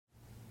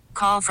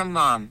Call from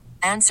mom.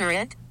 Answer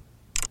it.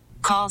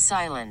 Call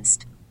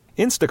silenced.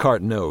 Instacart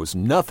knows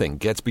nothing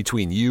gets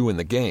between you and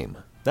the game.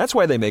 That's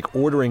why they make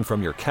ordering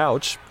from your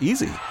couch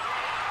easy.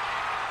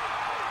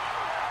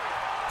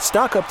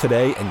 Stock up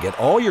today and get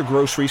all your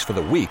groceries for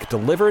the week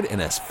delivered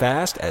in as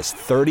fast as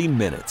 30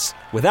 minutes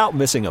without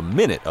missing a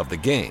minute of the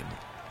game.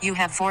 You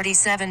have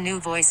 47 new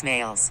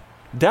voicemails.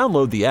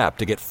 Download the app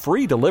to get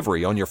free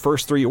delivery on your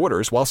first 3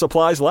 orders while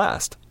supplies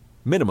last.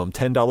 Minimum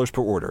 $10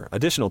 per order.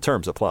 Additional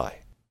terms apply.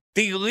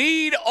 The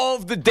lead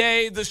of the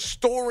day, the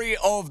story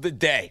of the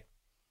day,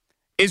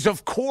 is,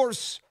 of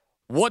course,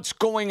 what's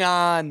going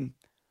on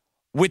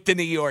with the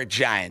New York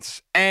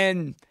Giants.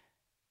 And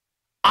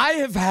I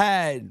have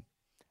had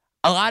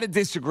a lot of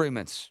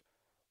disagreements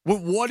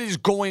with what is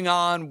going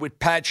on with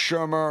Pat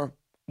Shurmur,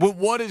 with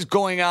what is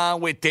going on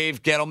with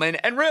Dave Gettleman,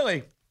 and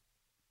really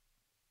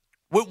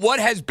with what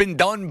has been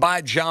done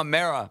by John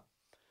Mara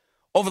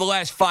over the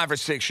last 5 or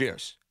 6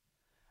 years.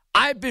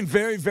 I've been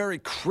very, very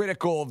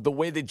critical of the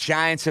way the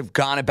Giants have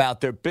gone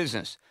about their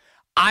business.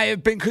 I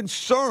have been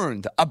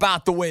concerned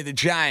about the way the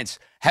Giants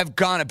have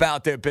gone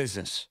about their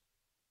business.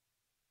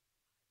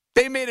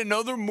 They made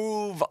another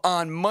move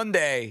on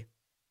Monday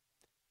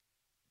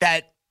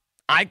that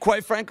I,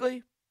 quite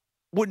frankly,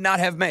 would not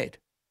have made.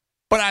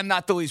 But I'm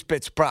not the least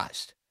bit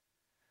surprised.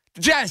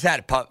 The Giants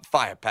had to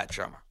fire Pat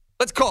Shurmur.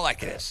 Let's call it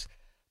like it is.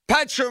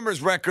 Pat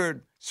Shurmur's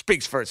record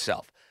speaks for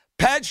itself.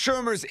 Pat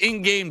Shurmur's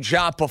in-game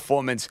job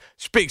performance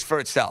speaks for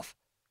itself.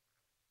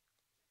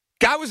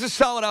 Guy was a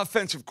solid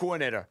offensive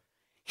coordinator.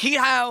 He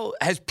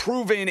has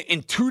proven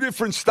in 2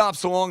 different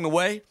stops along the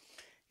way,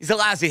 he's a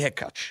lousy head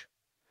coach.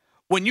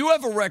 When you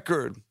have a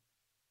record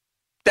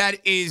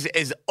that is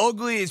as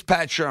ugly as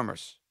Pat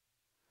Shurmur's,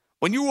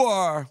 when you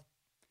are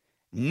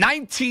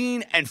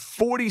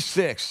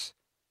 19-46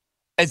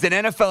 as an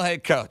NFL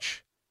head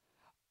coach,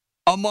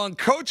 among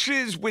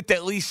coaches with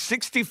at least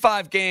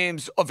 65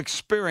 games of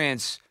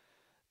experience,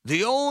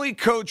 the only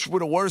coach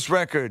with a worse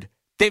record,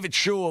 David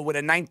Shula, with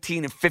a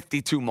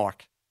 19-52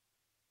 mark.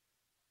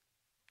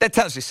 That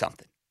tells you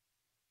something.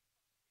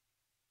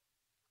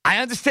 I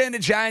understand the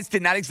Giants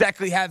did not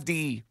exactly have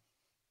the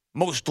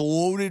most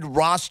loaded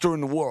roster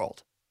in the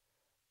world.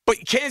 But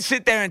you can't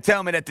sit there and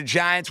tell me that the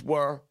Giants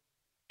were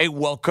a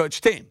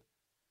well-coached team.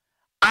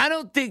 I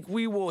don't think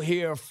we will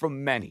hear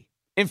from many.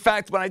 In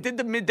fact, when I did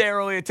the midday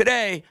earlier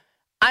today,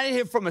 I didn't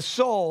hear from a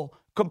soul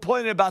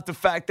complaining about the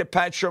fact that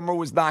Pat Shurmur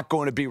was not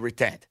going to be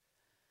retained.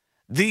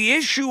 The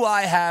issue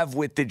I have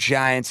with the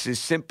Giants is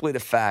simply the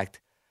fact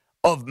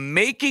of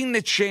making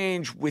the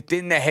change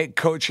within the head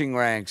coaching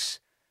ranks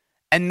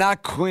and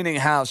not cleaning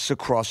house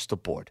across the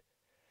board.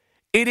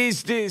 It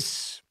is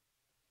this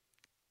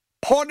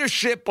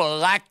partnership or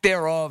lack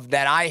thereof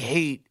that I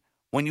hate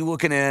when you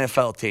look at an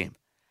NFL team.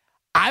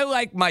 I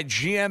like my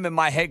GM and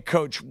my head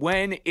coach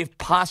when, if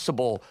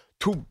possible,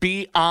 to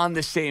be on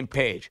the same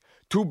page,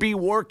 to be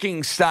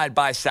working side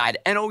by side,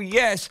 and oh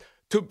yes,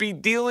 to be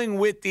dealing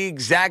with the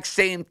exact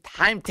same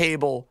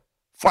timetable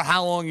for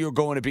how long you're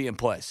going to be in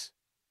place.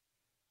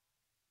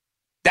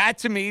 That,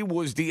 to me,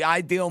 was the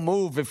ideal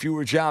move if you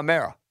were John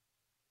Mara.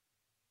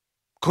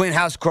 Clean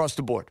house across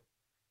the board.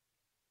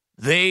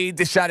 They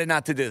decided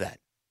not to do that.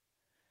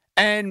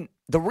 And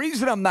the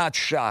reason I'm not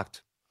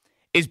shocked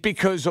is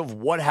because of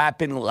what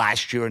happened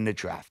last year in the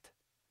draft.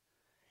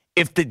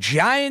 If the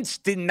Giants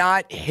did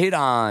not hit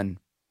on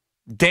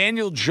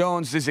Daniel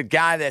Jones as a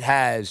guy that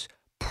has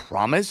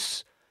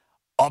promise,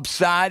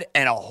 upside,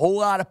 and a whole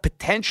lot of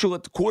potential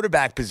at the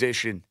quarterback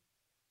position,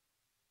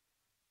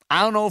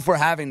 I don't know if we're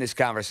having this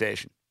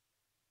conversation.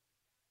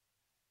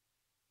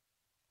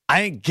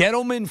 I think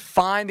Gettleman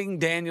finding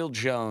Daniel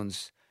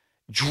Jones,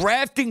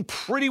 drafting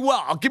pretty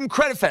well. I'll give him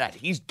credit for that.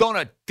 He's done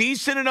a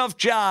decent enough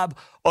job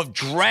of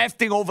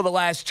drafting over the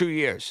last 2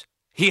 years.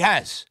 He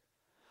has.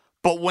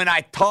 But when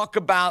I talk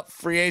about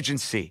free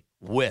agency,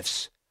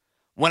 whiffs.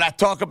 When I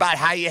talk about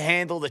how you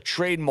handle the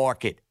trade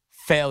market,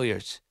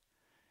 failures.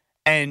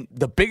 And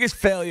the biggest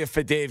failure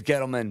for Dave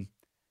Gettleman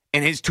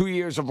in his 2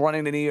 years of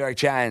running the New York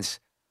Giants,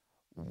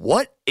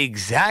 what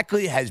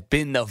exactly has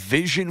been the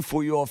vision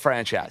for your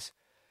franchise?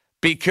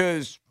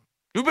 Because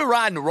you've been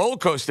riding the roller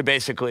coaster,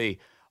 basically,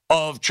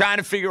 of trying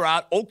to figure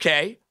out,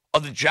 okay,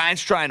 are the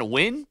Giants trying to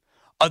win?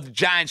 Are the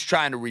Giants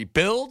trying to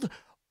rebuild?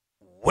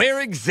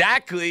 Where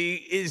exactly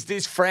is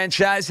this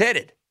franchise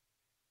headed?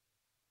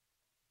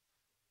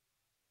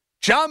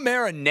 John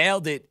Mara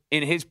nailed it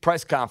in his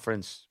press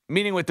conference,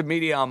 meeting with the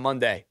media on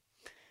Monday.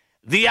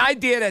 The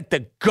idea that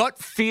the gut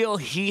feel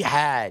he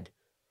had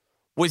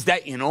was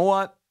that, you know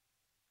what?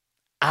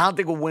 I don't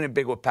think we'll win it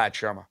big with Pat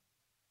Shurmur.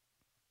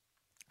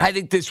 I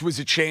think this was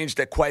a change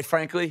that, quite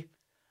frankly,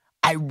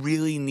 I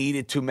really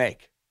needed to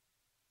make.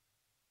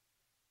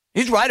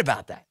 He's right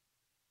about that.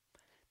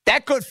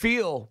 That gut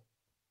feel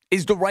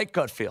is the right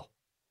gut feel.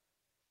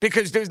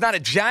 Because there's not a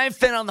Giant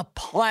fan on the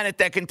planet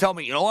that can tell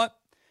me, you know what?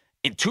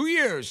 In 2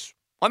 years,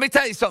 let me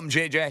tell you something,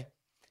 JJ.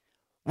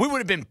 We would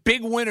have been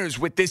big winners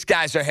with this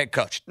guy as our head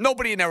coach.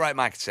 Nobody in their right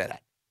mind can say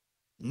that.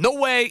 No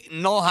way,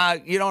 no how.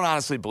 You don't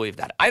honestly believe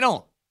that. I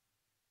don't.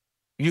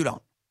 You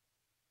don't.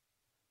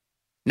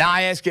 Now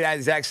I ask you that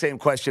exact same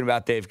question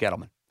about Dave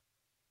Gettleman.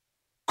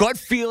 Gut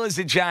feel as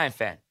a Giant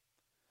fan.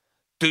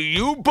 Do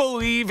you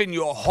believe in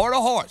your heart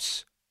of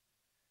hearts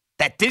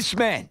that this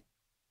man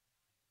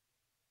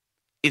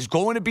is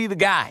going to be the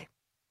guy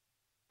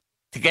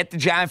to get the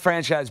Giant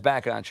franchise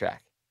back on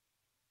track?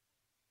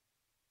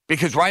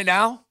 Because right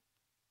now,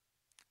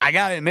 I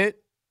got to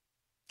admit,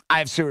 I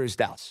have serious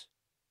doubts.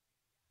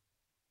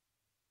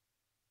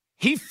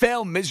 He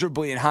failed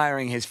miserably in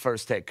hiring his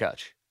first head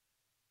coach.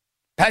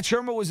 Pat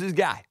Shurmur was his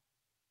guy.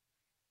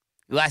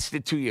 He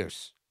lasted 2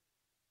 years.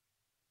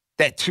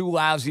 They had 2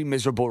 lousy,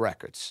 miserable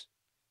records.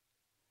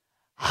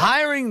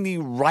 Hiring the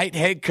right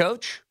head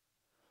coach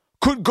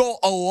could go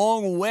a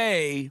long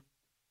way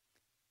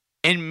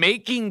in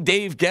making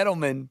Dave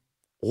Gettleman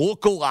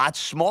look a lot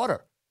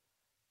smarter.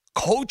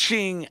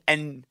 Coaching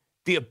and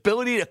the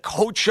ability to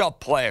coach up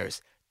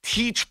players,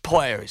 teach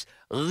players,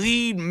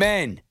 lead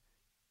men,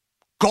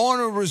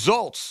 garner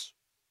results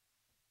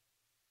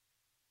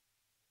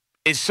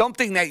is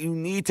something that you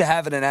need to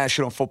have in the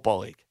National Football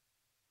League.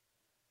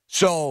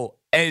 So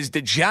as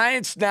the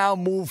Giants now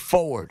move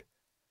forward,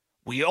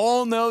 we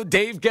all know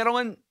Dave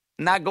Gettleman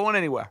not going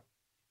anywhere.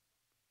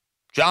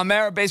 John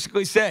Mara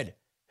basically said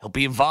he'll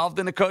be involved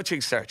in the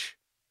coaching search.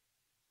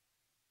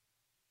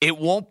 It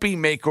won't be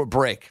make or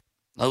break,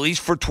 at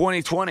least for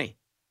 2020,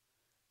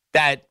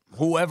 that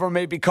whoever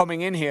may be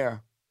coming in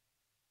here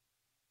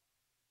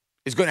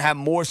is going to have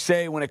more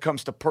say when it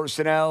comes to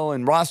personnel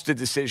and roster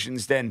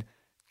decisions than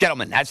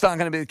Gettleman. That's not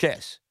going to be the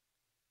case.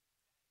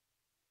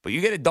 But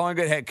you get a darn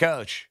good head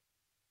coach,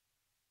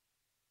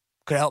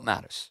 could help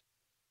matters.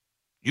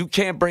 You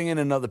can't bring in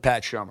another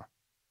Pat Shurmur.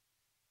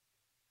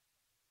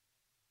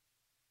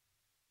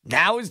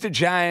 Now as the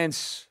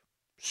Giants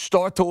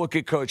start to look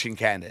at coaching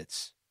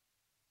candidates,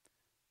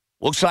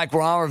 looks like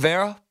Ron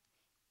Rivera,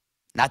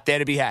 not there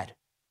to be had,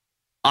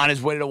 on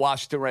his way to the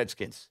Washington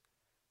Redskins.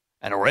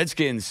 And the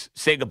Redskins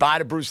say goodbye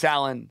to Bruce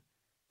Allen.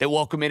 They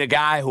welcome in a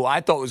guy who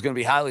I thought was going to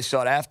be highly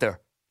sought after.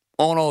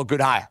 All in all, a good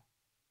hire.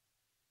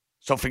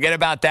 So forget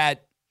about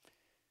that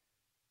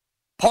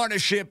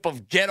partnership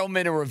of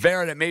Gettleman and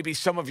Rivera that maybe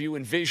some of you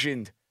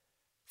envisioned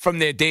from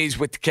their days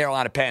with the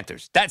Carolina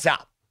Panthers. That's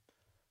out.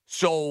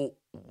 So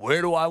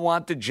where do I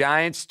want the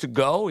Giants to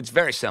go? It's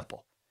very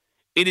simple.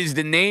 It is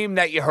the name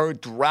that you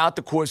heard throughout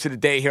the course of the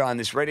day here on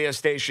this radio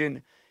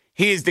station.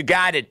 He is the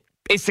guy that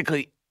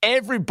basically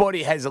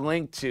everybody has a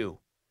link to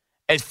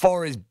as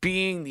far as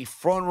being the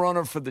front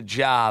runner for the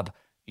job.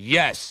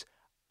 Yes,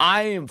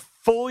 I am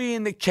fully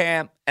in the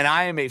camp, and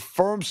I am a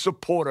firm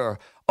supporter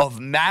of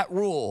Matt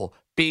Rule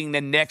being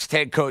the next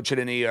head coach of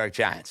the New York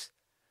Giants.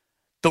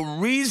 The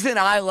reason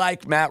I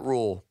like Matt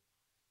Rule,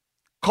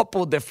 a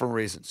couple of different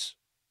reasons.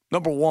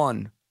 Number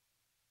one,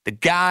 the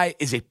guy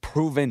is a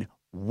proven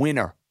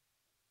winner.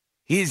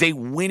 He is a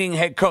winning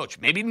head coach.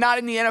 Maybe not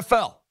in the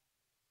NFL.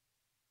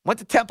 Went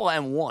to Temple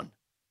and won.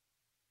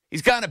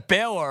 He's gone to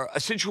Baylor, a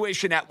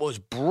situation that was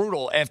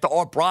brutal after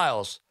Art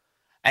Briles.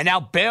 And now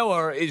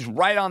Baylor is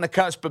right on the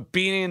cusp of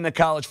being in the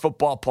college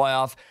football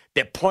playoff.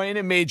 They're playing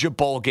in major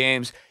bowl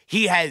games.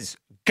 He has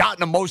gotten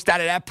the most out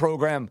of that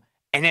program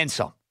and then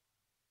some.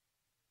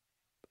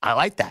 I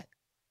like that.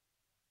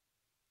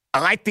 I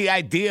like the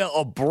idea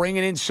of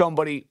bringing in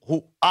somebody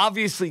who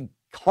obviously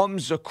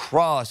comes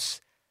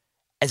across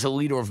as a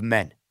leader of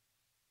men.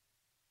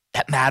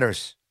 That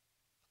matters.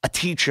 A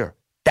teacher.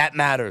 That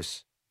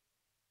matters.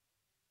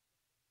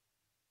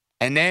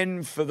 And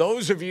then for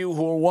those of you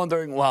who are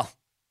wondering, well,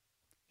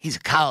 he's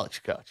a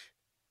college coach.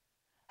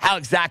 How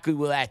exactly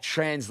will that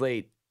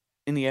translate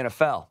in the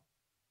NFL?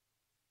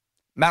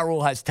 Matt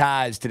Rule has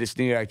ties to this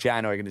New York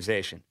Giant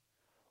organization,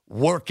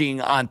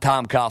 working on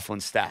Tom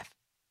Coughlin's staff,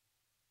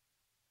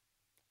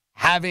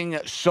 having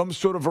some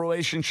sort of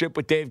relationship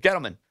with Dave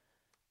Gettleman.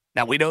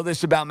 Now, we know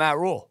this about Matt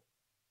Rule.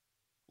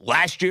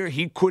 Last year,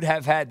 he could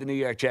have had the New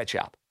York Jets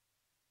job.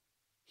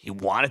 He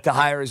wanted to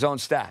hire his own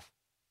staff.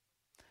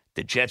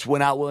 The Jets were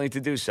not willing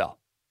to do so.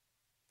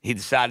 He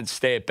decided to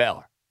stay at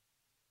Baylor.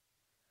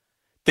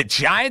 The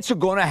Giants are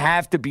going to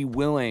have to be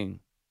willing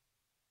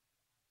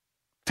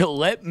to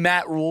let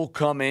Matt Rule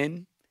come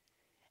in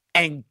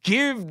and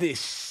give this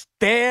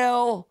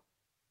stale,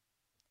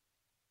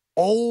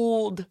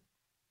 old,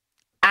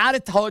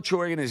 out-of-touch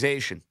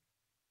organization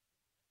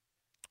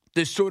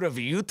this sort of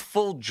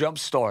youthful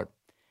jumpstart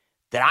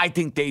that I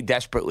think they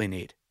desperately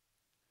need.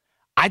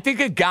 I think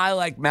a guy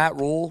like Matt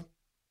Rule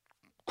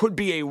could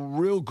be a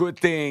real good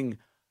thing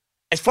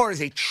as far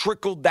as a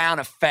trickle-down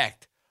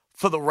effect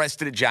for the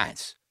rest of the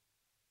Giants.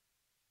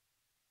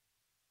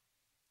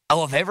 I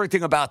love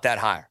everything about that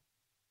hire.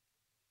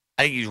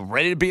 I think he's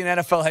ready to be an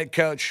NFL head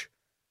coach.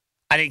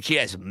 I think he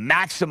has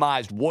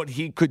maximized what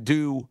he could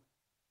do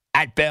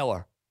at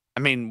Baylor.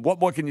 I mean, what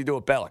more can you do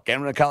at Baylor? Get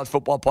him in the college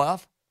football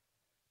playoff?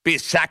 Be a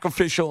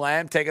sacrificial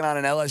lamb taking on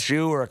an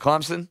LSU or a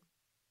Clemson?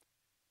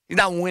 He's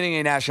not winning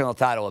a national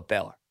title at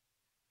Baylor.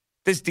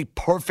 This is the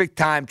perfect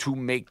time to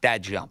make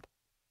that jump.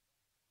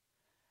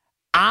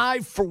 I,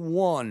 for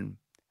one,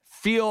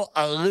 feel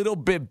a little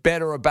bit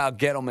better about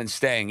Gettleman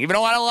staying. Even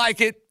though I don't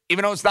like it,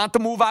 even though it's not the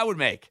move I would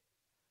make.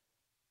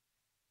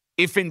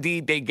 if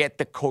indeed they get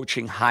the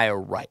coaching hire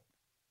right.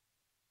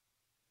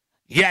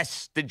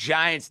 Yes, the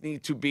Giants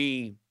need to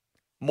be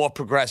more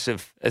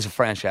progressive as a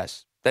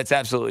franchise. That's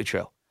absolutely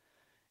true.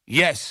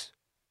 Yes,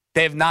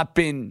 they have not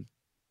been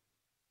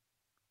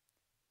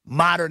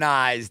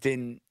modernized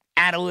and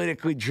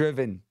analytically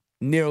driven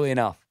nearly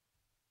enough.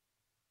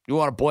 You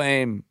want to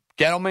blame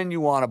Gettleman, you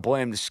want to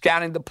blame the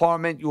scouting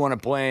department, you want to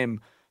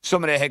blame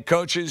some of the head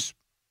coaches,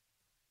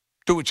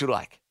 do what you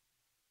like.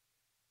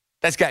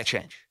 That's got to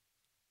change.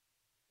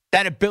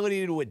 That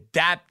ability to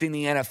adapt in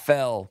the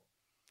NFL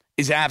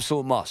is an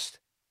absolute must.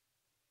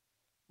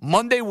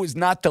 Monday was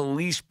not the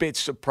least bit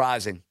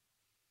surprising,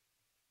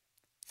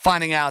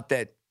 finding out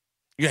that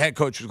your head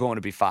coach was going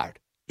to be fired.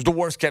 It was the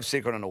worst kept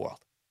secret in the world.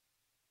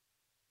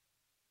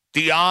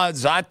 The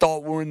odds, I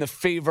thought, were in the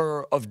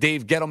favor of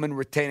Dave Gettleman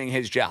retaining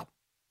his job.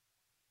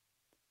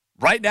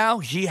 Right now,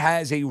 he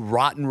has a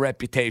rotten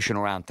reputation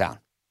around town.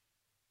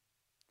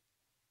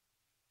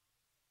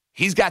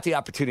 He's got the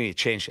opportunity to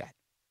change that.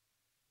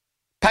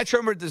 Pat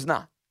Shurmur does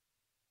not.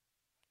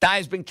 Die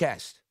has been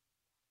cast.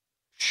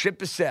 Ship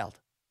has sailed.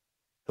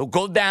 He'll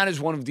go down as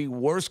one of the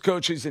worst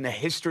coaches in the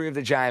history of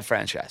the Giant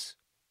franchise.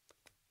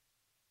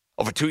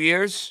 Over 2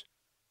 years,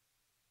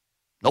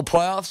 no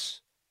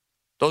playoffs,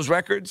 those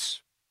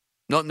records,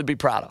 nothing to be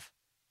proud of.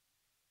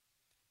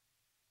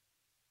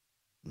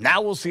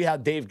 Now we'll see how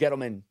Dave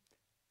Gettleman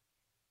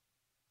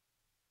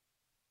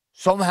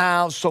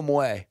somehow, some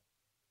way,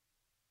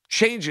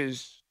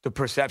 changes the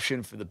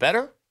perception for the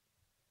better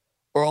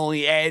or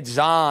only adds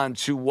on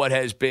to what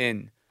has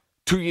been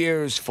 2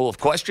 years full of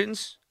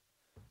questions,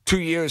 2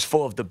 years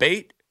full of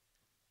debate,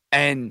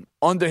 and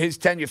under his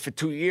tenure for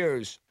 2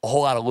 years, a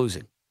whole lot of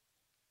losing.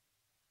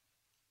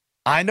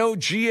 I know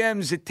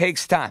GMs, it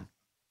takes time.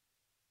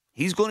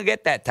 He's going to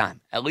get that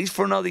time, at least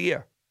for another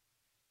year.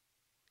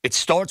 It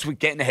starts with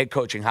getting the head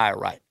coaching hire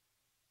right.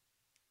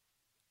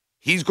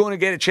 He's going to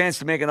get a chance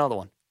to make another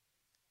one.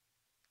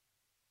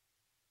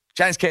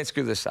 Giants can't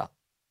screw this up.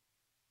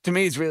 To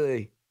me, it's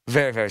really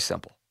very, very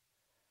simple.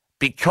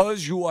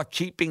 Because you are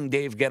keeping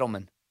Dave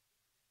Gettleman,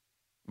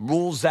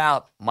 rules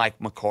out Mike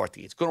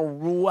McCarthy. It's going to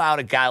rule out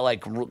a guy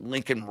like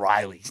Lincoln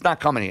Riley. He's not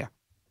coming here.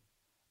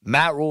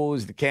 Matt Rule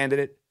is the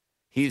candidate.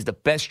 He's the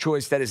best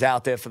choice that is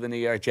out there for the New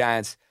York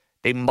Giants.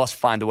 They must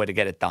find a way to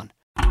get it done.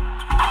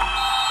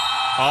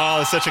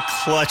 Oh, such a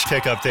clutch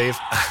pickup, Dave.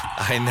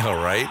 I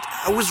know, right?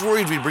 I was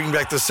worried we'd bring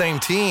back the same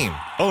team.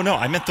 Oh, no,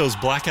 I meant those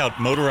blackout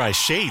motorized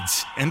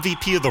shades.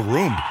 MVP of the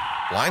room.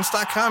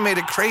 Blinds.com made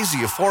it crazy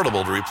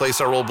affordable to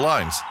replace our old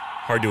blinds.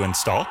 Hard to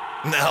install?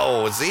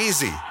 No, it's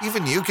easy.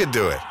 Even you could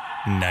do it.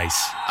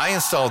 Nice. I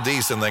installed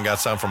these and then got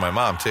some for my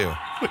mom, too.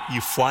 What,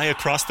 you fly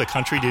across the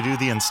country to do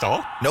the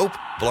install? Nope.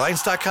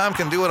 Blinds.com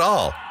can do it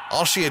all.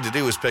 All she had to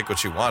do was pick what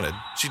she wanted.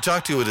 She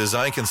talked to a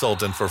design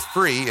consultant for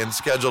free and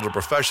scheduled a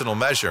professional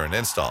measure and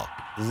install.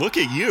 Look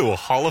at you,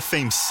 Hall of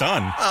Fame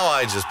son. Oh,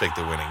 I just picked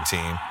the winning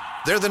team.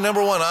 They're the #1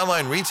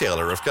 online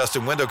retailer of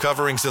custom window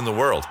coverings in the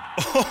world.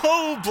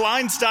 Oh,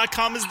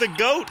 Blinds.com is the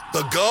GOAT.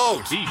 The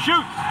GOAT! He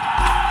shoots.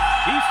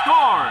 He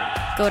scores.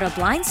 Go to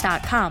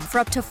Blinds.com for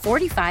up to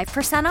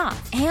 45%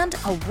 off and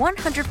a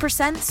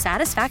 100%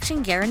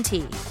 satisfaction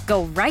guarantee.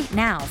 Go right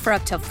now for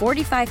up to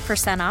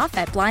 45% off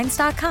at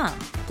Blinds.com.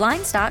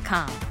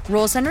 Blinds.com.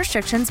 Rules and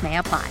restrictions may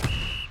apply.